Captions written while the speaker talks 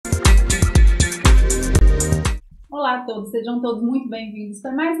Olá a todos, sejam todos muito bem-vindos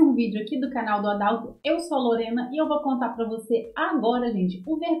para mais um vídeo aqui do canal do Adauto. Eu sou a Lorena e eu vou contar para você agora, gente,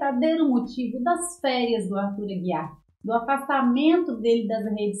 o verdadeiro motivo das férias do Arthur Aguiar, do afastamento dele das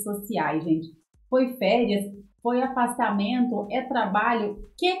redes sociais, gente. Foi férias? Foi afastamento? É trabalho? O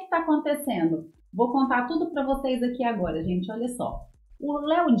que está acontecendo? Vou contar tudo para vocês aqui agora, gente, olha só. O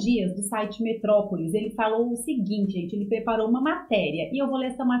Léo Dias, do site Metrópolis, ele falou o seguinte, gente, ele preparou uma matéria e eu vou ler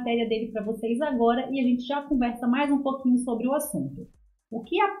essa matéria dele para vocês agora e a gente já conversa mais um pouquinho sobre o assunto. O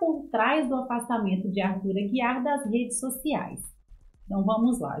que há por trás do afastamento de Arthur Aguiar das redes sociais? Então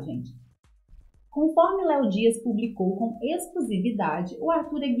vamos lá, gente. Conforme Léo Dias publicou com exclusividade, o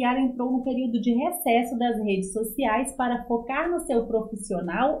Arthur Aguiar entrou no período de recesso das redes sociais para focar no seu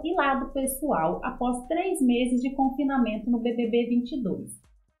profissional e lado pessoal após 3 meses de confinamento no BBB 22.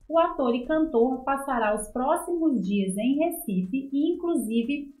 O ator e cantor passará os próximos dias em Recife e,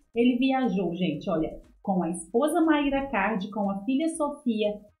 inclusive, ele viajou, gente, olha, com a esposa Maíra Cardi, com a filha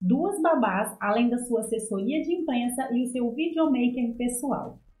Sofia, 2 babás, além da sua assessoria de imprensa e o seu videomaker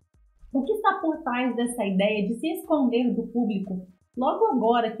pessoal. O que está por trás dessa ideia de se esconder do público logo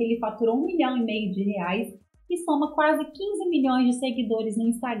agora que ele faturou R$1,5 milhão e soma quase 15 milhões de seguidores no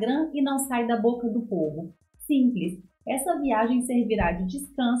Instagram e não sai da boca do povo? Simples, essa viagem servirá de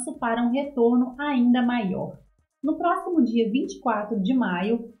descanso para um retorno ainda maior. No próximo dia 24 de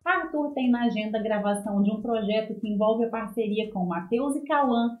maio, Arthur tem na agenda a gravação de um projeto que envolve a parceria com Matheus e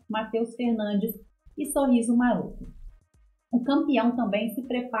Cauã, Matheus Fernandes e Sorriso Maroto. O campeão também se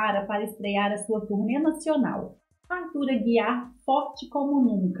prepara para estrear a sua turnê nacional. Arthur Aguiar, forte como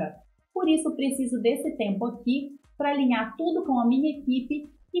nunca. Por isso preciso desse tempo aqui para alinhar tudo com a minha equipe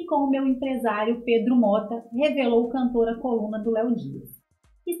e com o meu empresário Pedro Mota, revelou o cantor à coluna do Léo Dias.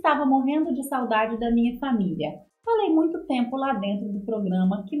 Estava morrendo de saudade da minha família. Falei muito tempo lá dentro do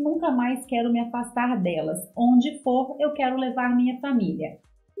programa que nunca mais quero me afastar delas. Onde for, eu quero levar minha família.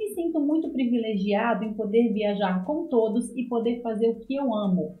 Me sinto muito privilegiado em poder viajar com todos e poder fazer o que eu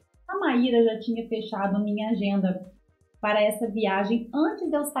amo. A Maíra já tinha fechado minha agenda para essa viagem antes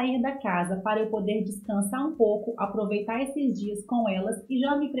de eu sair da casa, para eu poder descansar um pouco, aproveitar esses dias com elas e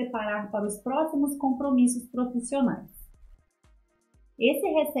já me preparar para os próximos compromissos profissionais. Esse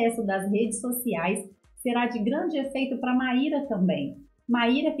recesso das redes sociais será de grande efeito para Maíra também.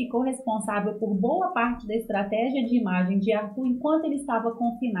 Maíra ficou responsável por boa parte da estratégia de imagem de Arthur enquanto ele estava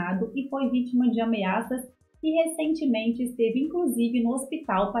confinado e foi vítima de ameaças e recentemente esteve inclusive no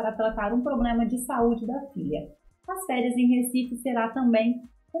hospital para tratar um problema de saúde da filha. As férias em Recife será também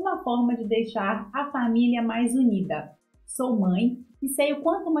uma forma de deixar a família mais unida. Sou mãe e sei o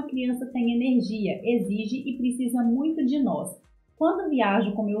quanto uma criança tem energia, exige e precisa muito de nós. Quando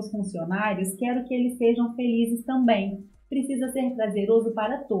viajo com meus funcionários, quero que eles sejam felizes também. Precisa ser prazeroso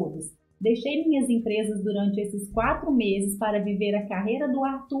para todos. Deixei minhas empresas durante esses 4 meses para viver a carreira do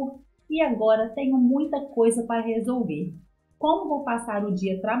Arthur e agora tenho muita coisa para resolver. Como vou passar o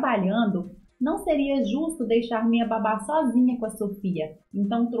dia trabalhando, não seria justo deixar minha babá sozinha com a Sofia,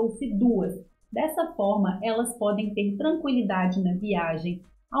 então trouxe 2. Dessa forma, elas podem ter tranquilidade na viagem,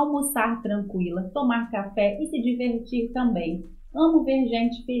 almoçar tranquila, tomar café e se divertir também. Amo ver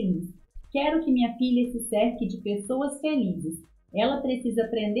gente feliz. Quero que minha filha se cerque de pessoas felizes. Ela precisa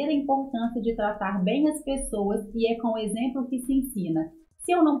aprender a importância de tratar bem as pessoas e é com o exemplo que se ensina.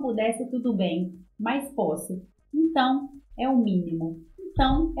 Se eu não pudesse, tudo bem, mas posso. Então, é o mínimo.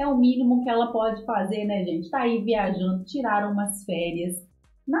 Então, é o mínimo que ela pode fazer, né, gente? Tá aí viajando, tiraram umas férias.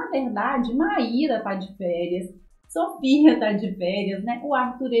 Na verdade, Maíra tá de férias, Sofia tá de férias, né? O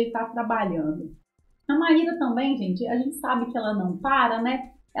Arthur, ele tá trabalhando. A Maíra também, gente, a gente sabe que ela não para, né?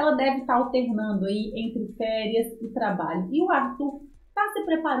 Ela deve estar alternando aí entre férias e trabalho. E o Arthur está se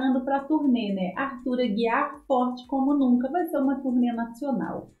preparando para a turnê, né? Arthur Aguiar, forte como nunca, vai ser uma turnê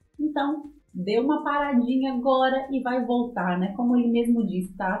nacional. Então, deu uma paradinha agora e vai voltar, né? Como ele mesmo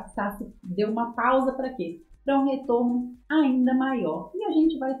disse, deu uma pausa para quê? Para um retorno ainda maior. E a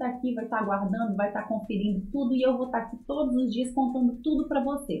gente vai estar aqui, vai estar aguardando, vai estar conferindo tudo e eu vou estar aqui todos os dias contando tudo para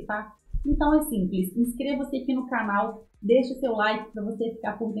você, tá? Então é simples, inscreva-se aqui no canal, deixe seu like para você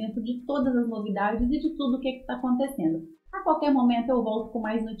ficar por dentro de todas as novidades e de tudo o que está acontecendo. A qualquer momento eu volto com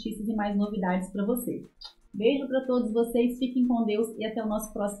mais notícias e mais novidades para você. Beijo para todos vocês, fiquem com Deus e até o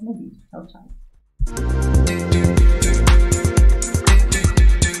nosso próximo vídeo. Tchau, tchau.